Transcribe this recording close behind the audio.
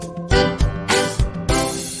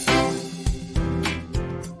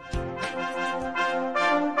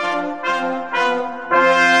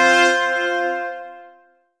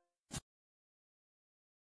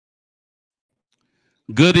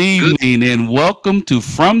Good evening and welcome to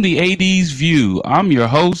From the AD's View. I'm your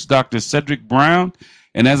host, Dr. Cedric Brown.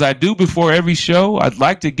 And as I do before every show, I'd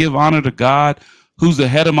like to give honor to God who's the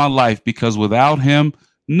head of my life because without him,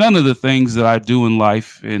 none of the things that I do in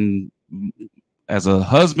life and as a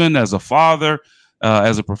husband, as a father,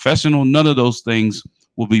 as a professional, none of those things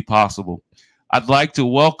will be possible. I'd like to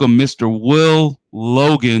welcome Mr. Will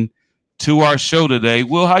Logan to our show today.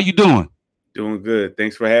 Will, how you doing? Doing good.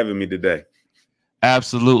 Thanks for having me today.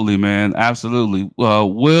 Absolutely, man. Absolutely.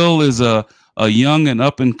 Will is a young and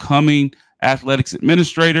up and coming athletics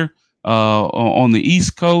administrator on the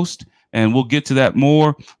East Coast, and we'll get to that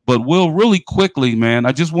more. But, Will, really quickly, man,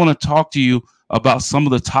 I just want to talk to you about some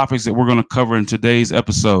of the topics that we're going to cover in today's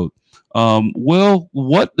episode. Will,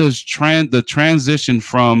 what does the transition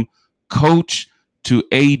from coach to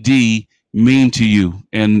AD mean to you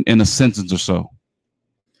in a sentence or so?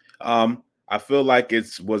 I feel like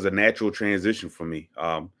it was a natural transition for me.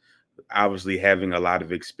 Obviously, having a lot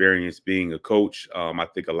of experience being a coach, I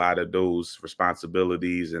think a lot of those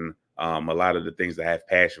responsibilities and a lot of the things I have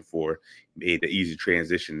passion for made the easy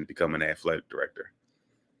transition to become an athletic director.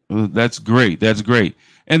 That's great. That's great.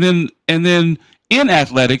 And then in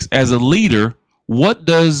athletics, as a leader, what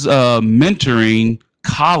does mentoring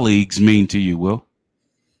colleagues mean to you, Will?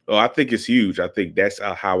 Oh, I think it's huge. I think that's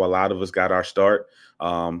how a lot of us got our start.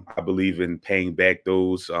 I believe in paying back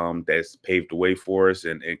those that's paved the way for us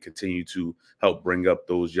and continue to help bring up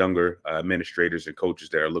those younger administrators and coaches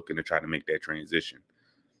that are looking to try to make that transition.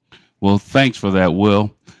 Well, thanks for that,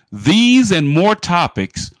 Will. These and more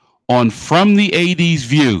topics on From the AD's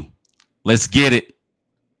View. Let's get it.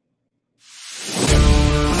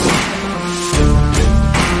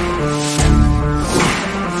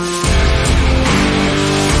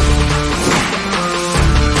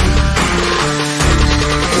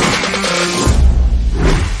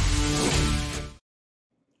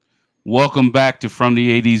 Welcome back to From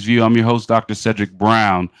the AD's View. I'm your host, Dr. Cedric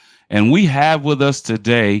Brown, and we have with us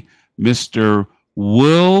today Mr.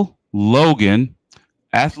 Will Logan,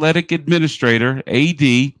 athletic administrator,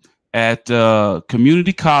 AD at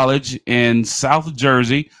Community College in South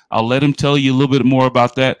Jersey. I'll let him tell you a little bit more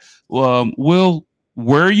about that. Will,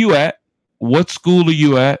 where are you at? What school are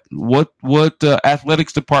you at? What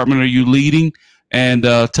athletics department are you leading? And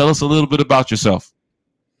tell us a little bit about yourself.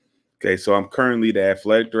 Okay, so I'm currently the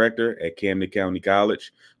athletic director at Camden County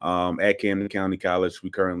College. At Camden County College, we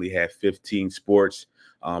currently have 15 sports,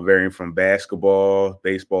 varying from basketball,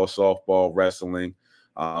 baseball, softball, wrestling,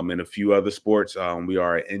 and a few other sports. We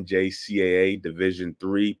are an NJCAA Division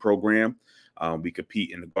III program. We compete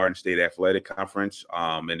in the Garden State Athletic Conference,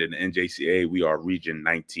 and in the NJCAA, we are Region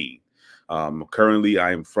 19. Currently,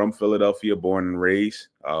 I am from Philadelphia, born and raised.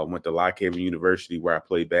 Went to Lock Haven University where I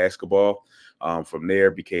played basketball. From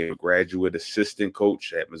there, became a graduate assistant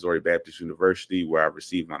coach at Missouri Baptist University, where I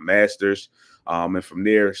received my master's. And from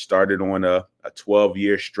there, started on a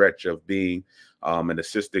 12-year stretch of being an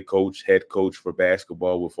assistant coach, head coach for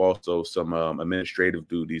basketball, with also some administrative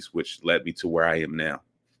duties, which led me to where I am now.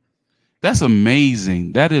 That's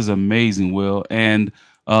amazing. That is amazing, Will. And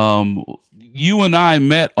you and I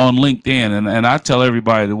met on LinkedIn, and I tell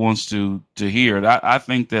everybody that wants to hear it. I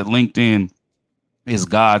think that LinkedIn is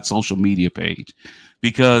God's social media page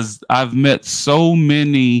because I've met so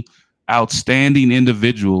many outstanding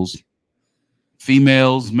individuals,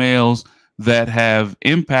 females, males, that have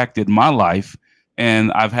impacted my life,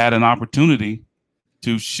 and I've had an opportunity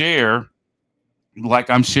to share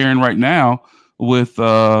like I'm sharing right now with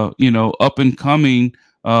up and coming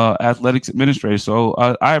athletics administrators. So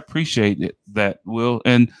I appreciate it, that, Will.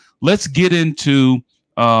 And let's get into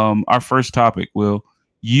our first topic. Will,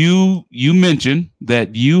 you mentioned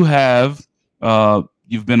that you've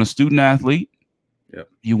been a student athlete. Yep.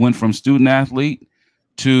 You went from student athlete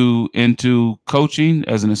to into coaching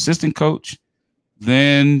as an assistant coach.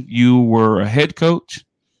 Then you were a head coach.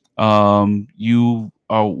 You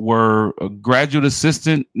were a graduate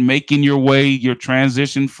assistant, making your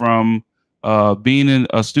transition from being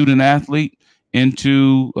a student athlete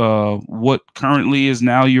into what currently is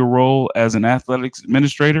now your role as an athletics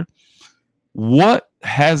administrator. What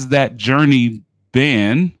has that journey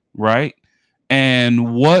been, right?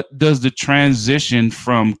 And what does the transition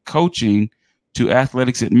from coaching to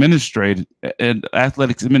athletics administration,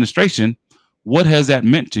 what has that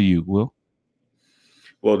meant to you, Will?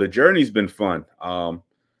 Well, the journey's been fun.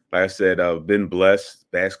 Like I said, I've been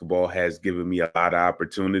blessed. Basketball has given me a lot of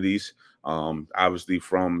opportunities. Obviously,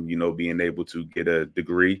 from being able to get a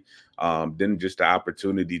degree, then just the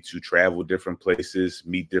opportunity to travel different places,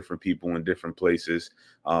 meet different people in different places.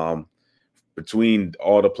 Um, between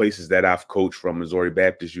all the places that I've coached, from Missouri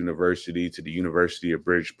Baptist University to the University of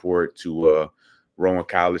Bridgeport to Rowan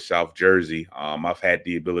College, South Jersey, I've had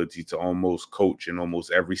the ability to almost coach in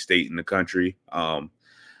almost every state in the country.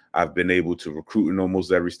 I've been able to recruit in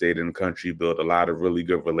almost every state in the country, build a lot of really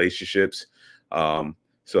good relationships. Um,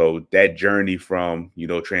 so that journey from,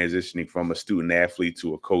 transitioning from a student athlete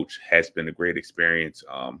to a coach has been a great experience.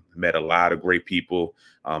 Met a lot of great people,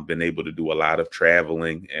 been able to do a lot of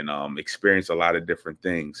traveling and experience a lot of different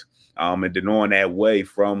things. And then on that way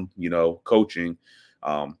from, coaching,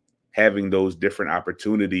 um, having those different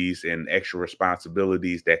opportunities and extra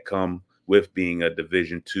responsibilities that come with being a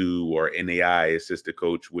Division II or NAI assistant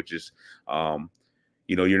coach, which is,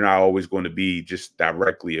 you're not always going to be just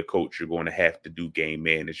directly a coach. You're going to have to do game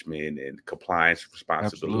management and compliance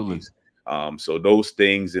Absolutely. responsibilities. So those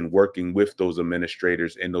things and working with those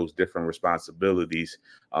administrators in those different responsibilities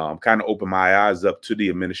kind of opened my eyes up to the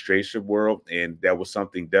administration world. And that was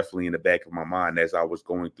something definitely in the back of my mind as I was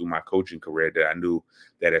going through my coaching career that I knew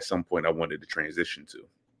that at some point I wanted to transition to.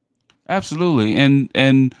 Absolutely.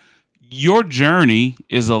 And your journey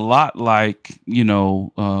is a lot like,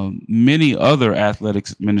 many other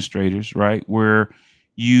athletics administrators, right? Where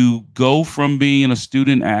you go from being a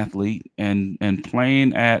student athlete and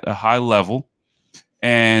playing at a high level,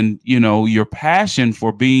 and your passion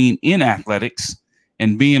for being in athletics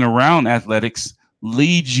and being around athletics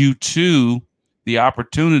leads you to the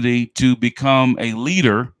opportunity to become a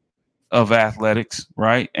leader of athletics,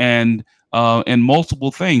 right? And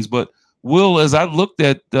multiple things. But Will, as I looked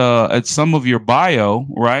at some of your bio,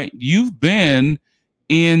 right, you've been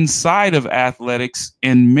inside of athletics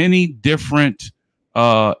in many different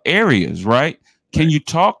areas, right? Can Right. you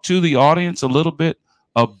talk to the audience a little bit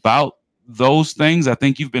about those things? I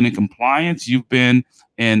think you've been in compliance, you've been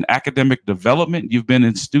in academic development, you've been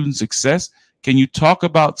in student success. Can you talk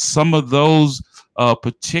about some of those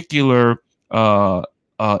particular uh,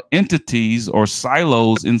 entities or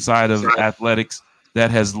silos inside of athletics that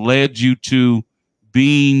has led you to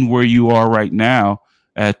being where you are right now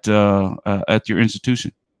at your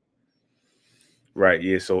institution? Right.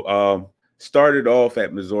 Yeah. So started off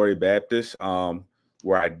at Missouri Baptist,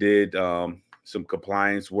 where I did some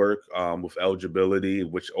compliance work with eligibility,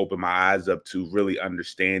 which opened my eyes up to really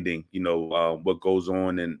understanding, what goes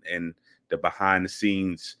on in the behind the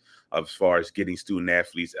scenes as far as getting student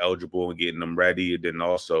athletes eligible and getting them ready, and then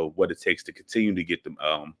also what it takes to continue to get them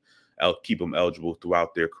keep them eligible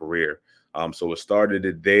throughout their career. So it started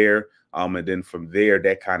it there. And then from there,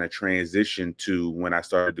 that kind of transitioned to when I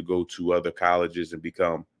started to go to other colleges and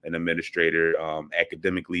become an administrator,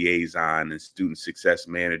 academic liaison, and student success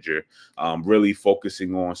manager, really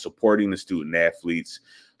focusing on supporting the student athletes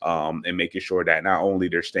and making sure that not only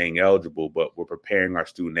they're staying eligible, but we're preparing our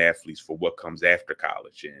student athletes for what comes after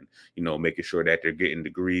college, and making sure that they're getting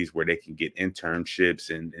degrees where they can get internships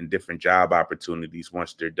and different job opportunities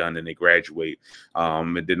once they're done and they graduate,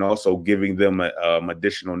 and then also giving them a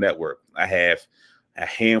additional network. I have a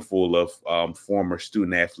handful of former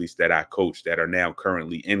student athletes that I coach that are now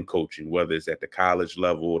currently in coaching, whether it's at the college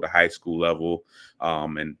level, the high school level,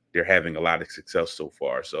 and they're having a lot of success so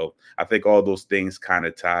far. So I think all those things kind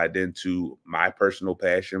of tied into my personal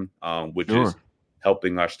passion, which is Sure.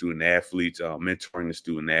 helping our student athletes, mentoring the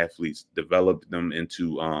student athletes, develop them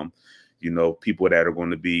into, people that are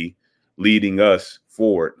going to be leading us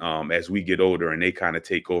forward as we get older and they kind of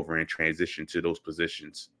take over and transition to those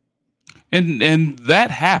positions. And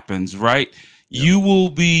that happens, right? Yep. You will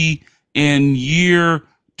be in year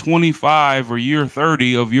 25 or year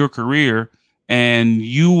 30 of your career, and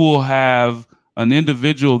you will have an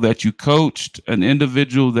individual that you coached, an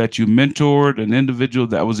individual that you mentored, an individual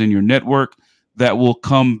that was in your network that will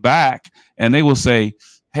come back and they will say,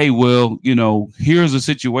 "Hey, Will, here's a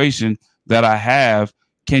situation that I have.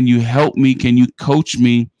 Can you help me? Can you coach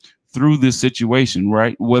me through this situation?"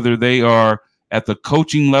 Right? Whether they are at the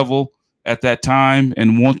coaching level at that time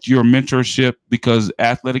and want your mentorship because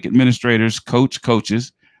athletic administrators coach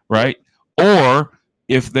coaches, Yep. right? Or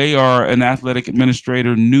if they are an athletic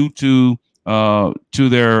administrator new to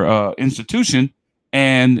their institution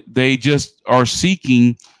and they just are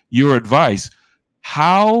seeking your advice,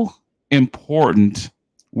 how important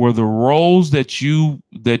were the roles that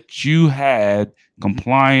you had,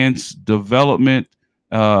 compliance, development,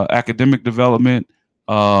 academic development,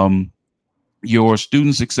 um, your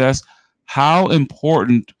student success, how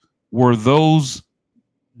important were those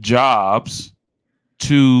jobs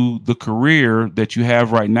to the career that you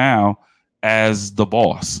have right now as the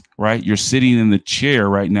boss, right? You're sitting in the chair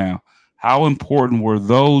right now. How important were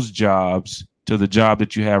those jobs to the job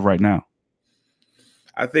that you have right now?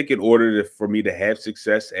 I think in order for me to have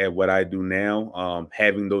success at what I do now,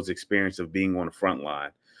 having those experience of being on the front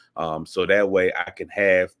line, so that way I can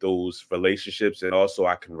have those relationships, and also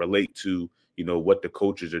I can relate to what the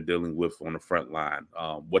coaches are dealing with on the front line,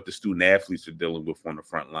 what the student athletes are dealing with on the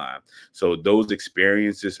front line. So those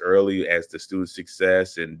experiences early as the student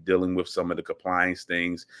success and dealing with some of the compliance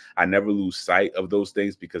things, I never lose sight of those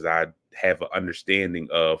things because I have an understanding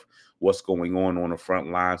of what's going on the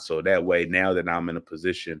front line. So that way, now that I'm in a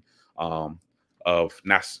position um, of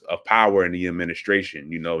power in the administration,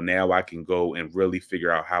 now I can go and really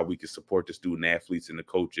figure out how we can support the student athletes and the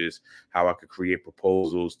coaches, how I could create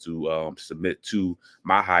proposals to submit to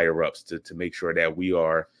my higher ups to make sure that we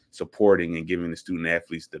are supporting and giving the student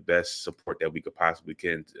athletes the best support that we could possibly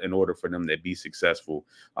can in order for them to be successful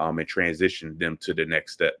and transition them to the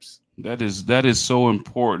next steps. That is so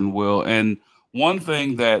important, Will. And one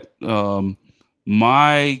thing that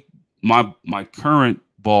my my current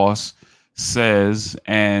boss says,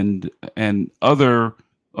 and other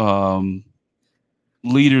um,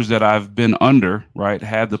 leaders that I've been under, right,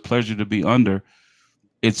 had the pleasure to be under,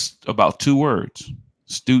 it's about two words: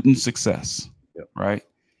 student success, Yep. right?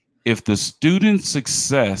 If the student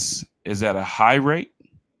success is at a high rate,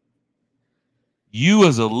 you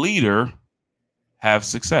as a leader have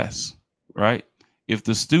success, right? If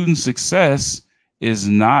the student success is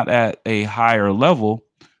not at a higher level,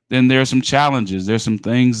 then there's some challenges. There's some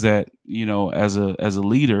things that as a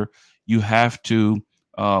leader, you have to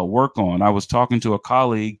work on. I was talking to a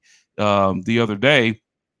colleague the other day,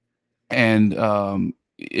 and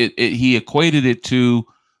he equated it to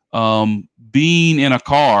being in a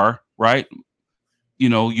car, right?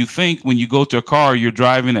 You think when you go to a car, you're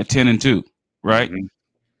driving at 10 and 2, right? Hmm.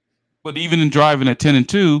 But even in driving at 10 and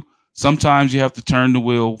 2, sometimes you have to turn the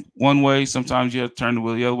wheel one way, sometimes you have to turn the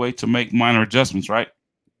wheel the other way to make minor adjustments, right?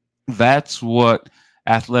 That's what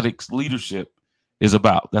athletics leadership is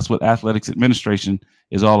about. That's what athletics administration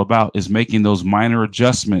is all about, is making those minor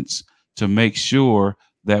adjustments to make sure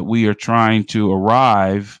that we are trying to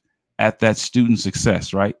arrive at that student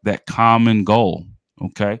success, right? That common goal.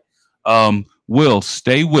 Okay. Will,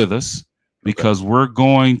 stay with us Okay. because we're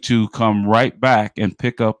going to come right back and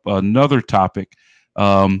pick up another topic.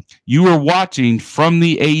 You are watching From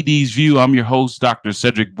the AD's View. I'm your host, Dr.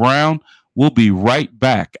 Cedric Brown. We'll be right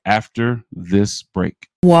back after this break.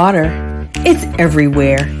 Water. It's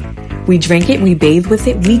everywhere. We drink it, we bathe with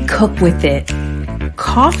it, we cook with it.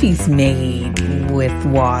 Coffee's made with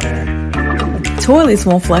water. Toilets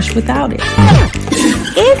won't flush without it.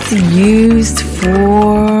 It's used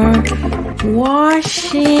for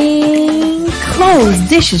washing clothes,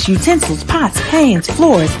 dishes, utensils, pots, pans,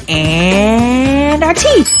 floors, and our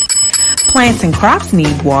teeth. Plants and crops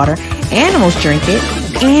need water, animals drink it,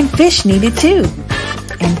 and fish need it too.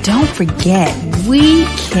 And don't forget, we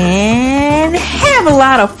can have a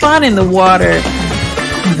lot of fun in the water.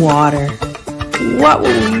 Water. What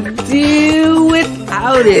would we do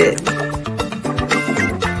without it?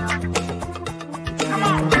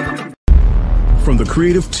 From the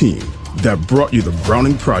creative team that brought you The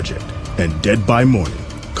Browning Project and Dead by Morning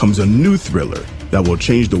comes a new thriller that will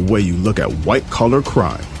change the way you look at white-collar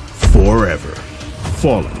crime forever.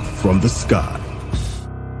 Falling from the Sky.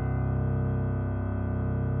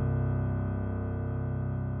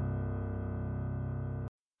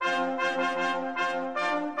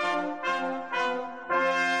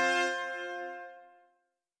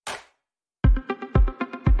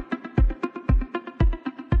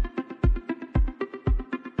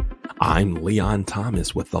 I'm Leon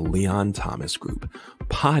Thomas with the Leon Thomas Group.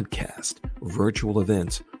 Podcast, virtual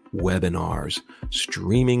events, webinars,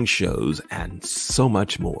 streaming shows, and so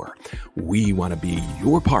much more. We want to be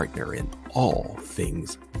your partner in all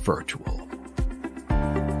things virtual.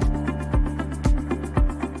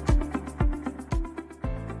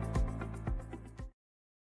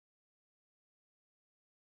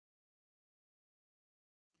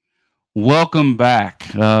 Welcome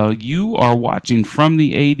back. You are watching From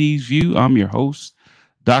the AD's View. I'm your host,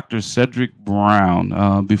 Dr. Cedric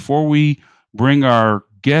Brown. Before we bring our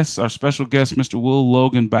guest, our special guest, Mr. Will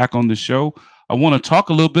Logan, back on the show, I want to talk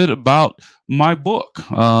a little bit about my book.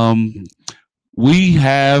 We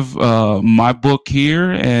have my book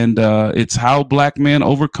here, and it's How Black Men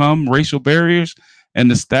Overcome Racial Barriers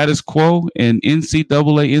and the Status Quo in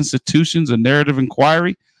NCAA Institutions, a Narrative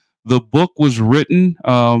Inquiry. The book was written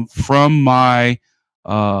from my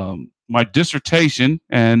dissertation,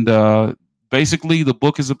 and basically the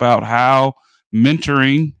book is about how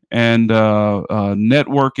mentoring and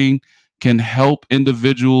networking can help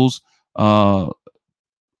individuals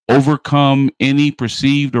overcome any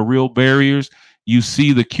perceived or real barriers You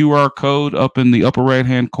see the QR code up in the upper right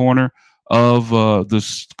hand corner of the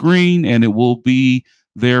screen, and it will be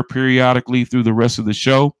there periodically through the rest of the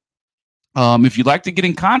show. If you'd like to get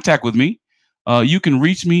in contact with me, you can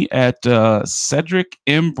reach me at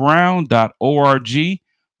cedricmbrown.org,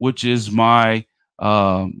 which is my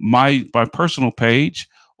personal page,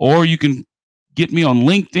 or you can get me on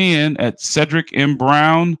LinkedIn at Cedric M.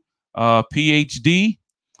 Brown, PhD,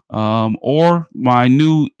 or my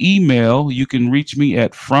new email. You can reach me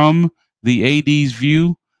at from the AD's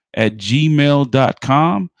view at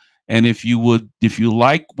gmail.com. And if you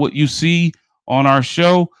like what you see on our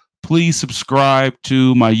show, please subscribe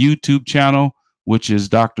to my YouTube channel, which is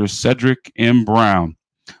Dr. Cedric M. Brown.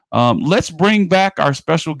 Let's bring back our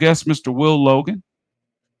special guest, Mr. Will Logan.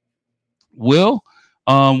 Will,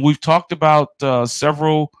 we've talked about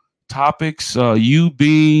several topics. You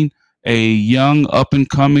being a young, up and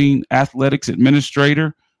coming athletics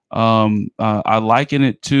administrator, I liken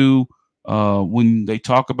it to when they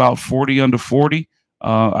talk about 40 under 40.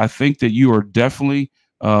 I think that you are definitely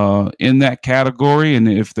in that category. And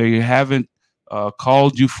if they haven't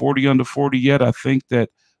called you 40 under 40 yet, I think that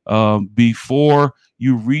before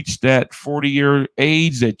you reach that 40-year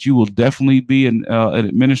age, that you will definitely be an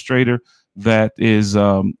administrator that is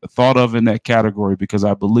thought of in that category, because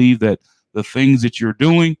I believe that the things that you're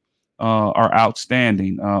doing are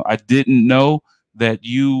outstanding. I didn't know that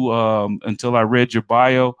you, until I read your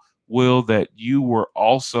bio, Will, that you were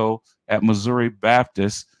also at Missouri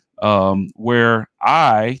Baptist, where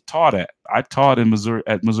I taught at. I taught in Missouri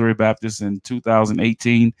at Missouri Baptist in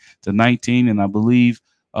 2018 to 19, and I believe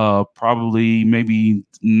probably maybe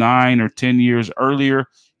 9 or 10 years earlier,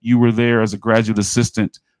 you were there as a graduate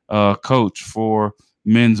assistant coach for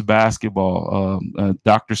men's basketball.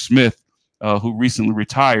 Dr. Smith, who recently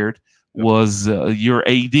retired, was your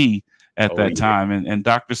AD at Oh that yeah. time. And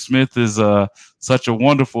Dr. Smith is such a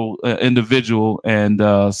wonderful individual and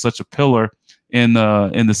such a pillar in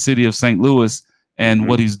the city of St. Louis. And Hmm.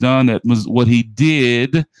 what he's done what he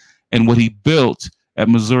did and what he built at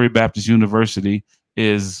Missouri Baptist University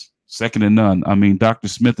is second to none. I mean, Dr.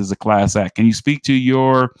 Smith is a class act. Can you speak to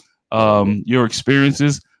Oh yeah. your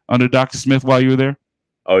experiences under Dr. Smith while you were there?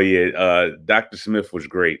 Oh yeah, Dr. Smith was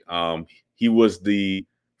great. He was the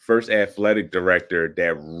first athletic director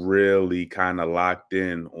that really kind of locked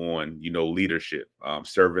in on leadership,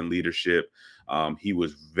 servant leadership. He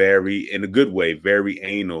was very, in a good way, very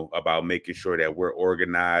anal about making sure that we're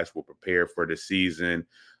organized, we're prepared for the season.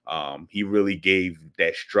 He really gave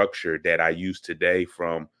that structure that I use today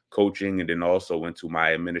from coaching and then also into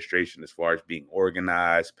my administration as far as being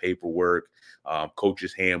organized, paperwork,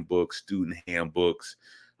 coaches handbooks, student handbooks,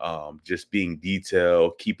 just being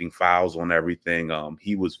detailed, keeping files on everything.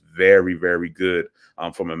 He was very, very good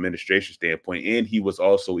from an administration standpoint, and he was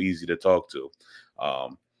also easy to talk to.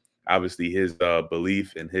 Um, Obviously, his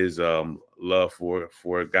belief and his love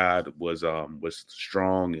for God was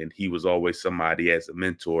strong, and he was always somebody as a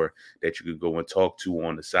mentor that you could go and talk to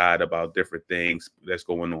on the side about different things that's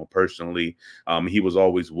going on personally. He was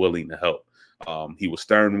always willing to help. He was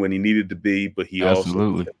stern when he needed to be, but he also was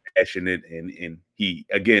Absolutely. passionate, and he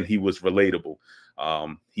was relatable.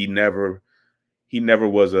 He never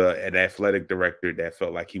was an athletic director that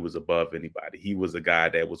felt like he was above anybody. He was a guy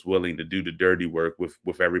that was willing to do the dirty work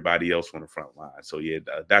with everybody else on the front line. So yeah,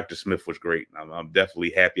 Dr. Smith was great. I'm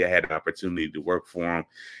definitely happy I had the opportunity to work for him,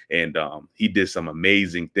 and he did some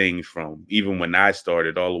amazing things from even when I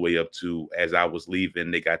started all the way up to as I was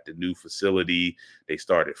leaving. They got the new facility. They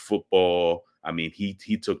started football. I mean,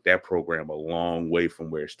 he took that program a long way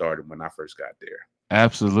from where it started when I first got there.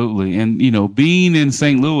 Absolutely. And, being in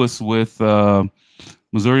St. Louis with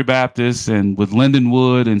Missouri Baptist and with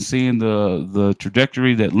Lindenwood, and seeing the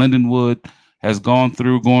trajectory that Lindenwood has gone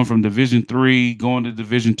through, going from Division 3, going to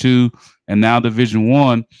Division 2, and now Division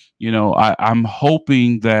 1, I'm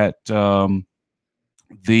hoping that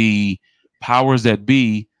the powers that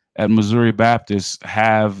be at Missouri Baptist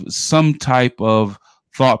have some type of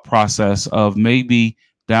thought process of maybe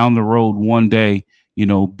down the road one day,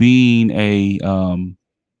 being a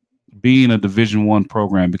Division 1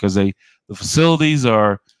 program, because the facilities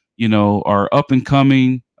are up and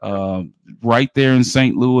coming right there in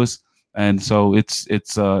St. Louis, and so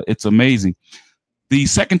it's amazing. The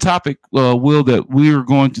second topic, Will, that we are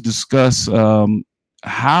going to discuss,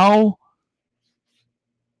 how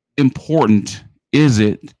important is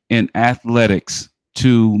it in athletics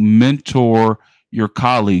to mentor your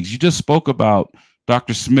colleagues? You just spoke about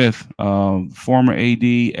Dr. Smith, former AD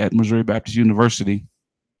at Missouri Baptist University.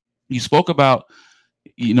 You spoke about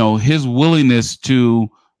his willingness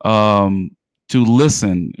um, to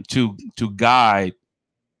listen, to guide,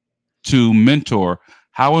 to mentor.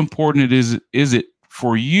 How important is it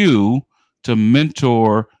for you to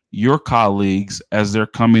mentor your colleagues as they're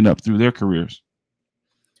coming up through their careers?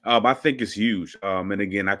 I think it's huge. And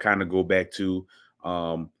again, I kind of go back to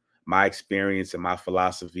um, my experience and my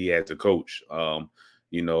philosophy as a coach.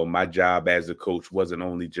 My job as a coach wasn't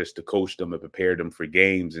only just to coach them and prepare them for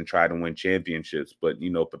games and try to win championships, but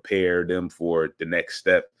prepare them for the next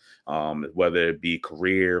step, whether it be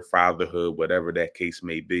career, fatherhood, whatever that case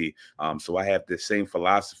may be. So I have the same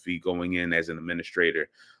philosophy going in as an administrator.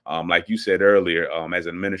 Like you said earlier, as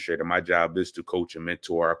an administrator, my job is to coach and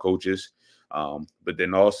mentor our coaches. But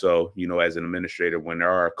then also, as an administrator, when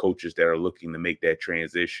there are coaches that are looking to make that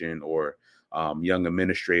transition, or young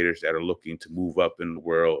administrators that are looking to move up in the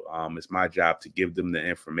world, it's my job to give them the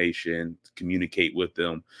information, to communicate with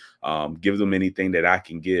them, give them anything that I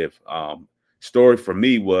can give. Story for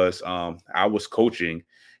me was I was coaching,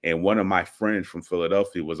 and one of my friends from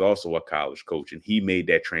Philadelphia was also a college coach, and he made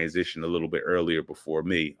that transition a little bit earlier before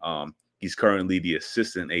me. He's currently the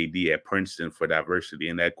assistant AD at Princeton for diversity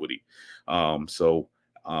and equity. So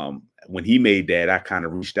when he made that, I kind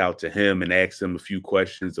of reached out to him and asked him a few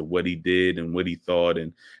questions of what he did and what he thought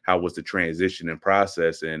and how was the transition and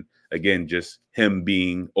process. And again, just him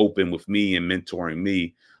being open with me and mentoring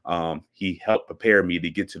me, he helped prepare me to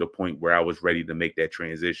get to the point where I was ready to make that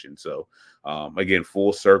transition. So again,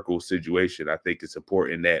 full circle situation. I think it's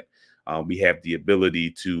important that we have the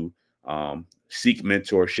ability to seek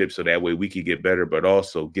mentorship so that way we can get better, but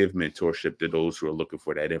also give mentorship to those who are looking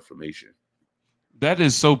for that information. That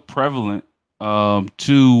is so prevalent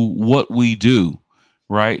to what we do,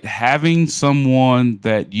 right? Having someone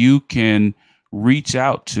that you can reach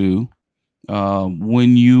out to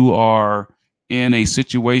when you are in a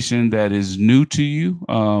situation that is new to you.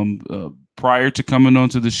 Prior to coming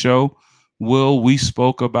onto the show, Will, we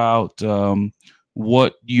spoke about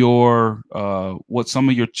what some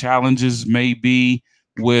of your challenges may be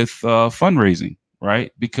with fundraising,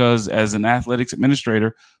 right? Because as an athletics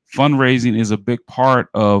administrator, fundraising is a big part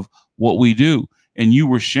of what we do. And you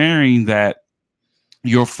were sharing that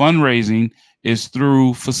your fundraising is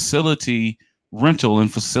through facility rental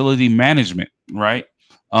and facility management, right?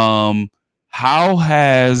 Um, how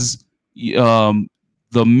has um,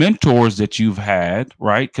 the mentors that you've had,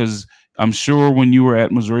 right? Because I'm sure when you were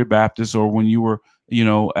at Missouri Baptist or when you were,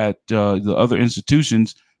 at the other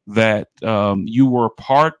institutions, that you were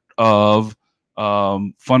part of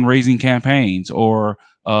fundraising campaigns or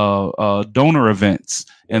donor events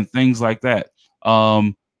and things like that.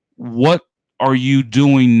 What are you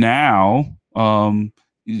doing now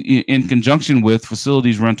in conjunction with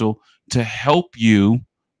facilities rental to help you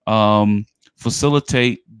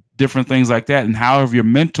facilitate different things like that? And how have your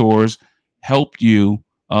mentors helped you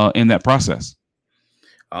in that process?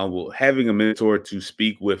 Well, having a mentor to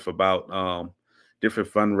speak with about different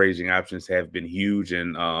fundraising options have been huge,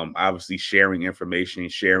 and obviously sharing information,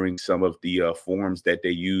 sharing some of the forms that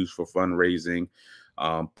they use for fundraising,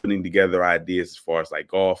 putting together ideas as far as like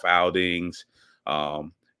golf outings,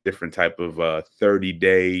 um, different type of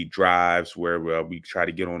 30-day drives where we try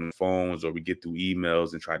to get on the phones or we get through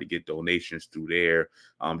emails and try to get donations through there.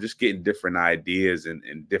 Just getting different ideas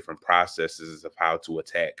and different processes of how to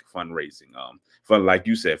attack fundraising. Like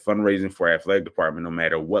you said, fundraising for athletic department, no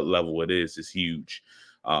matter what level it is huge.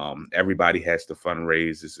 Everybody has to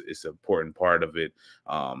fundraise. It's an important part of it.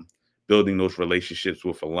 Building those relationships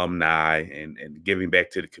with alumni and giving back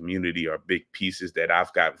to the community are big pieces that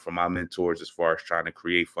I've gotten from my mentors as far as trying to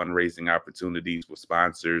create fundraising opportunities with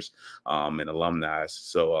sponsors and alumni.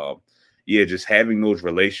 So, yeah, just having those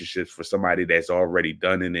relationships for somebody that's already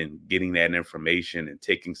done it and getting that information and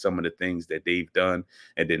taking some of the things that they've done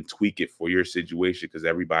and then tweak it for your situation, because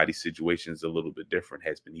everybody's situation is a little bit different,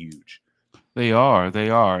 has been huge. They are.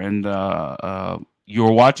 And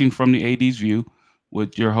you're watching From the AD's View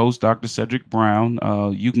with your host, Dr. Cedric Brown.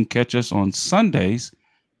 You can catch us on Sundays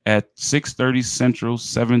at 6:30 Central,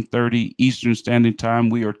 7:30 Eastern Standard Time.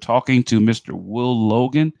 We are talking to Mr. Will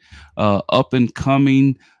Logan, up and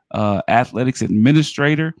coming athletics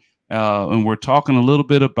administrator. And we're talking a little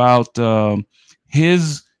bit about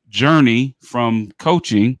his journey from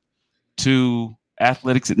coaching to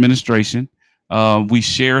athletics administration. We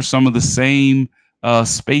share some of the same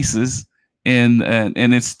spaces, and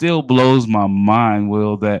it still blows my mind,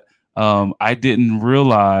 Will, that I didn't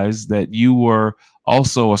realize that you were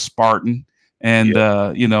also a Spartan, and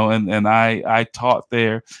Yeah. and I taught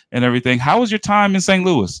there and everything. How was your time in St.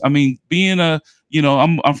 Louis? I mean, being I'm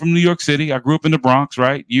from New York City. I grew up in the Bronx,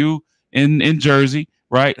 right? You in Jersey,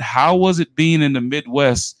 right? How was it being in the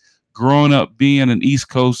Midwest? Growing up being an East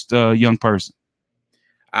Coast young person?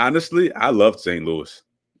 Honestly, I loved St. Louis.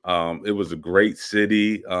 It was a great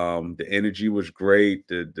city. The energy was great.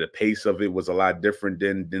 The pace of it was a lot different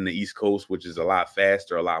than the East Coast, which is a lot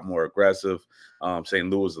faster, a lot more aggressive. St.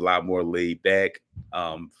 Louis is a lot more laid back.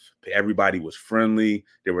 Um, Everybody was friendly.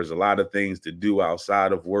 There was a lot of things to do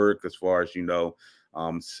outside of work, as far as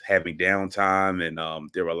having downtime,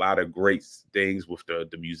 and there were a lot of great things with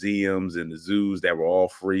the museums and the zoos that were all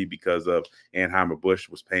free because of Anheuser-Busch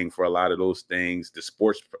was paying for a lot of those things. The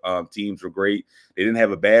sports teams were great. They didn't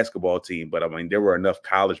have a basketball team, but I mean, there were enough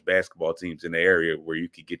college basketball teams in the area where you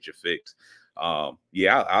could get your fix.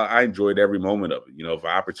 Yeah, I enjoyed every moment of it. If an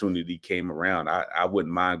opportunity came around, I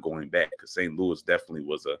wouldn't mind going back, because St. Louis definitely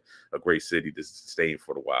was a great city to stay in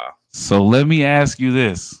for a while. So let me ask you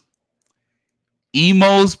this: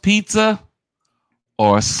 Emo's Pizza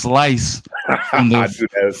or a slice from I the knew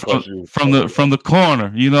that question was coming. from the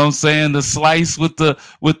corner? You know what I'm saying? The slice with the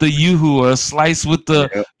yoo-hoo, or a slice with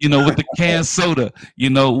the Yeah. with the canned soda.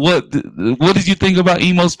 What did you think about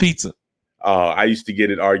Emo's Pizza? I used to get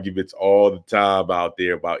in arguments all the time out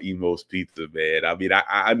there about Emo's Pizza, man. I mean,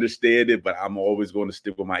 I understand it, but I'm always going to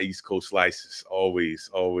stick with my East Coast slices. Always,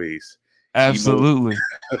 always. Emo, Absolutely.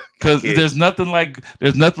 I Because can't. there's nothing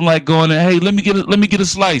like going in. Hey, let me get a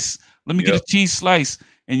slice. Let me get a Yep, cheese slice,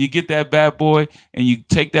 and you get that bad boy, and you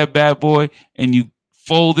take that bad boy, and you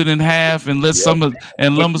fold it in half, and yep. Put some other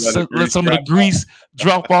let grease some of the drop on. grease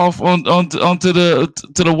drop off onto the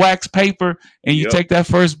to the wax paper, and you Yep, take that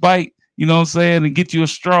first bite. You know what I'm saying, and get you a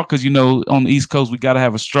straw, because on the East Coast we got to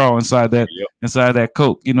have a straw yep. inside that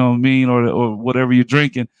Coke. You know what I mean, or whatever you're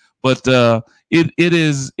drinking. But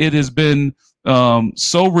it has been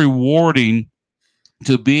so rewarding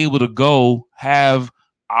to be able to go have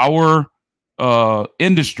our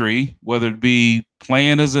industry, whether it be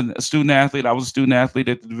playing as a student athlete. I was a student athlete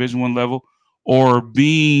at the Division I level, or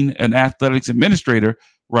being an athletics administrator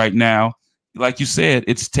right now. Like you said,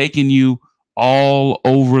 it's taking you all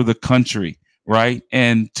over the country, right?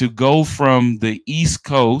 And to go from the East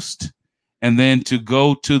Coast, and then to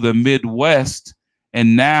go to the Midwest,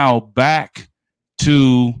 and now back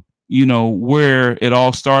to where it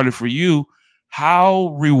all started for you.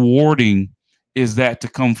 How rewarding is that to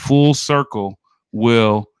come full circle?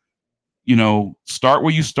 Will start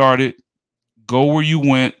where you started, go where you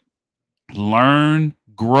went, learn,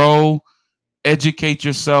 grow, educate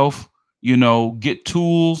yourself, get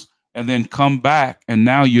tools, and then come back, and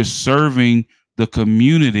now you're serving the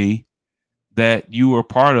community that you were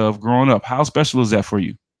part of growing up. How special is that for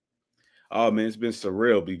you? Oh man, it's been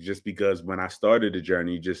surreal, just because when I started the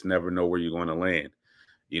journey, you just never know where you're going to land.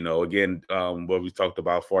 Again, what we talked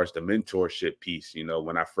about as far as the mentorship piece,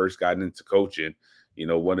 when I first got into coaching,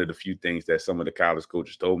 one of the few things that some of the college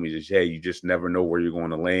coaches told me is, hey, you just never know where you're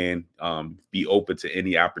going to land. Be open to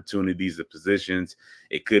any opportunities or positions.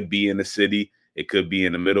 It could be in the city. It could be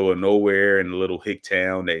in the middle of nowhere in a little hick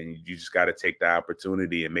town, and you just got to take the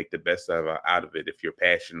opportunity and make the best out of it if you're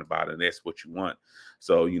passionate about it and that's what you want.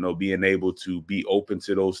 So, being able to be open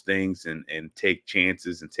to those things, and take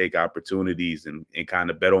chances and take opportunities, and kind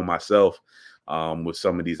of bet on myself with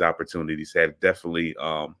some of these opportunities have definitely,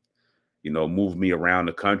 moved me around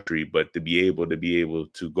the country. But to be able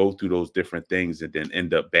to go through those different things and then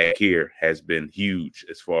end up back here has been huge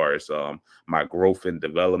as far as my growth and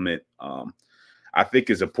development. I think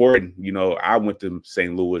it's important. I went to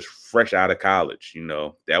St. Louis fresh out of college.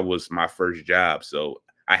 That was my first job. So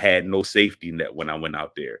I had no safety net when I went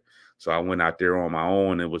out there. So I went out there on my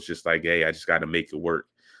own and was just like, hey, I just got to make it work.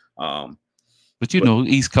 Um, But but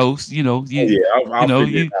East Coast, oh yeah, I'll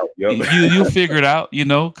figure it out. you Yep. figure it out,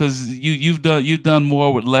 because you've done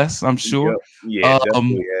more with less, I'm sure. Yep. Yeah, Um,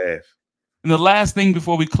 definitely have. and the last thing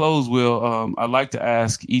before we close, Will, I'd like to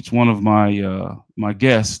ask each one of my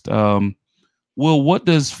guests, Will, what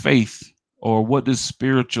does faith, or what does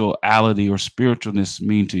spirituality or spiritualness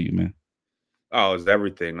mean to you, man? Oh, it's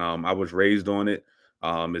everything. I was raised on it.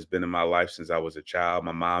 It's been in my life since I was a child.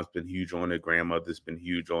 My mom's been huge on it. Grandmother's been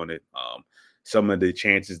huge on it. Some of the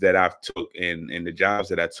chances that I've took, and the jobs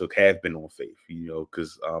that I took have been on faith,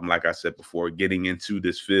 because like I said before, getting into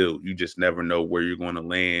this field, you just never know where you're going to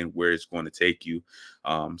land, where it's going to take you.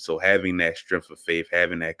 So having that strength of faith,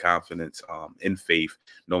 having that confidence in faith,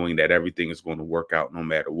 knowing that everything is going to work out no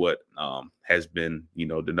matter what, has been,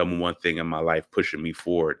 the number one thing in my life, pushing me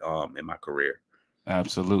forward in my career.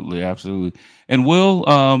 Absolutely, absolutely. And Will,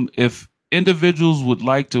 if individuals would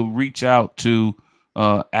like to reach out to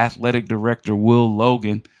athletic director Will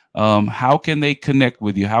Logan, how can they connect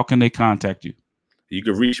with you? How can they contact you? You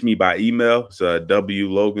can reach me by email. It's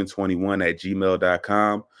wlogan21 at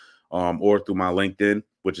gmail.com, or through my LinkedIn,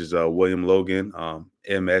 which is William Logan,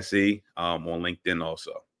 MSE, on LinkedIn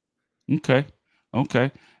also. Okay.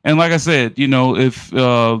 Okay. And like I said, if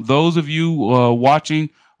those of you watching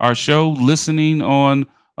our show, listening on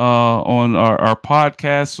our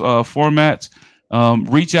podcast formats,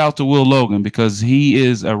 reach out to Will Logan because he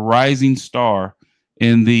is a rising star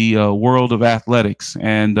in the world of athletics.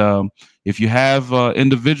 And if you have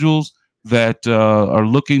individuals that are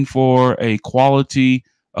looking for a quality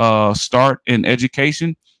start in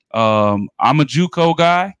education, I'm a JUCO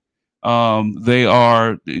guy. They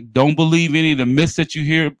are don't believe any of the myths that you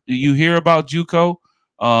hear about JUCO.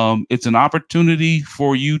 It's an opportunity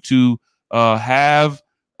for you to have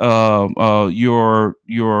your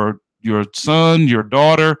son, your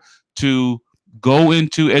daughter to go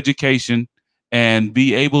into education and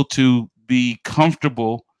be able to be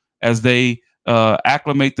comfortable as they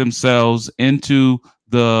acclimate themselves into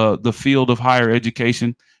the field of higher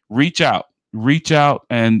education. Reach out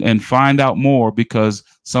and find out more because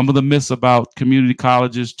some of the myths about community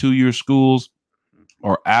colleges, 2-year schools,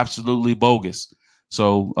 are absolutely bogus.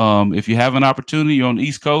 So if you have an opportunity, you're on the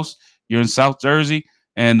East Coast, you're in South Jersey,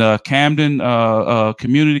 and Camden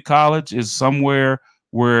Community College is somewhere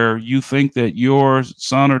where you think that your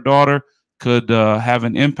son or daughter could have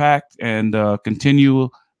an impact and continue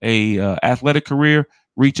a athletic career,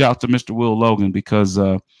 reach out to Mr. Will Logan because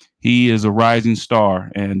he is a rising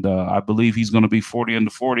star, and I believe he's going to be 40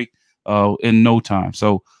 under 40 in no time.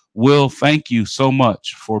 So, Will, thank you so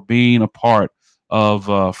much for being a part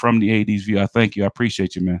of From the AD's View. I thank you. I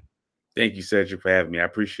appreciate you, man. Thank you, Cedric, for having me. I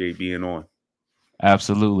appreciate being on.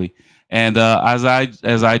 Absolutely. And as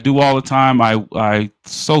I do all the time, I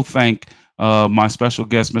so thank my special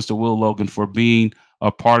guest, Mr. Will Logan, for being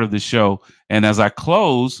a part of the show. And as I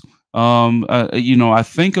close, I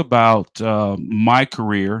think about my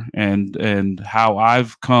career and how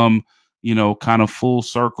I've come, kind of full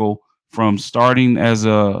circle from starting as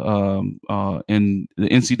a in the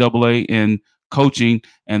NCAA in coaching,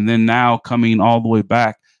 and then now coming all the way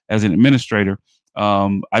back as an administrator.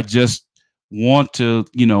 I just want to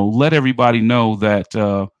let everybody know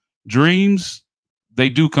that dreams, they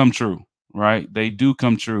do come true, right? They do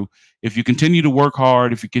come true if you continue to work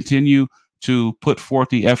hard, if you continue to put forth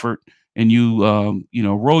the effort, and you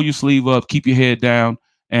roll your sleeve up, keep your head down,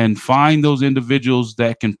 and find those individuals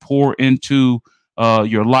that can pour into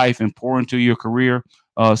your life and pour into your career.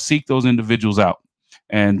 Seek those individuals out.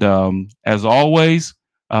 And as always,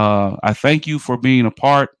 I thank you for being a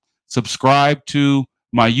part. Subscribe to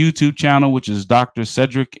my YouTube channel, which is Dr.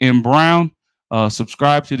 Cedric M. Brown.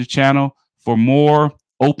 Subscribe to the channel for more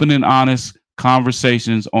open and honest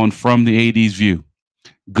conversations on From the AD's View.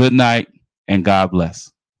 Good night and God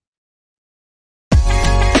bless.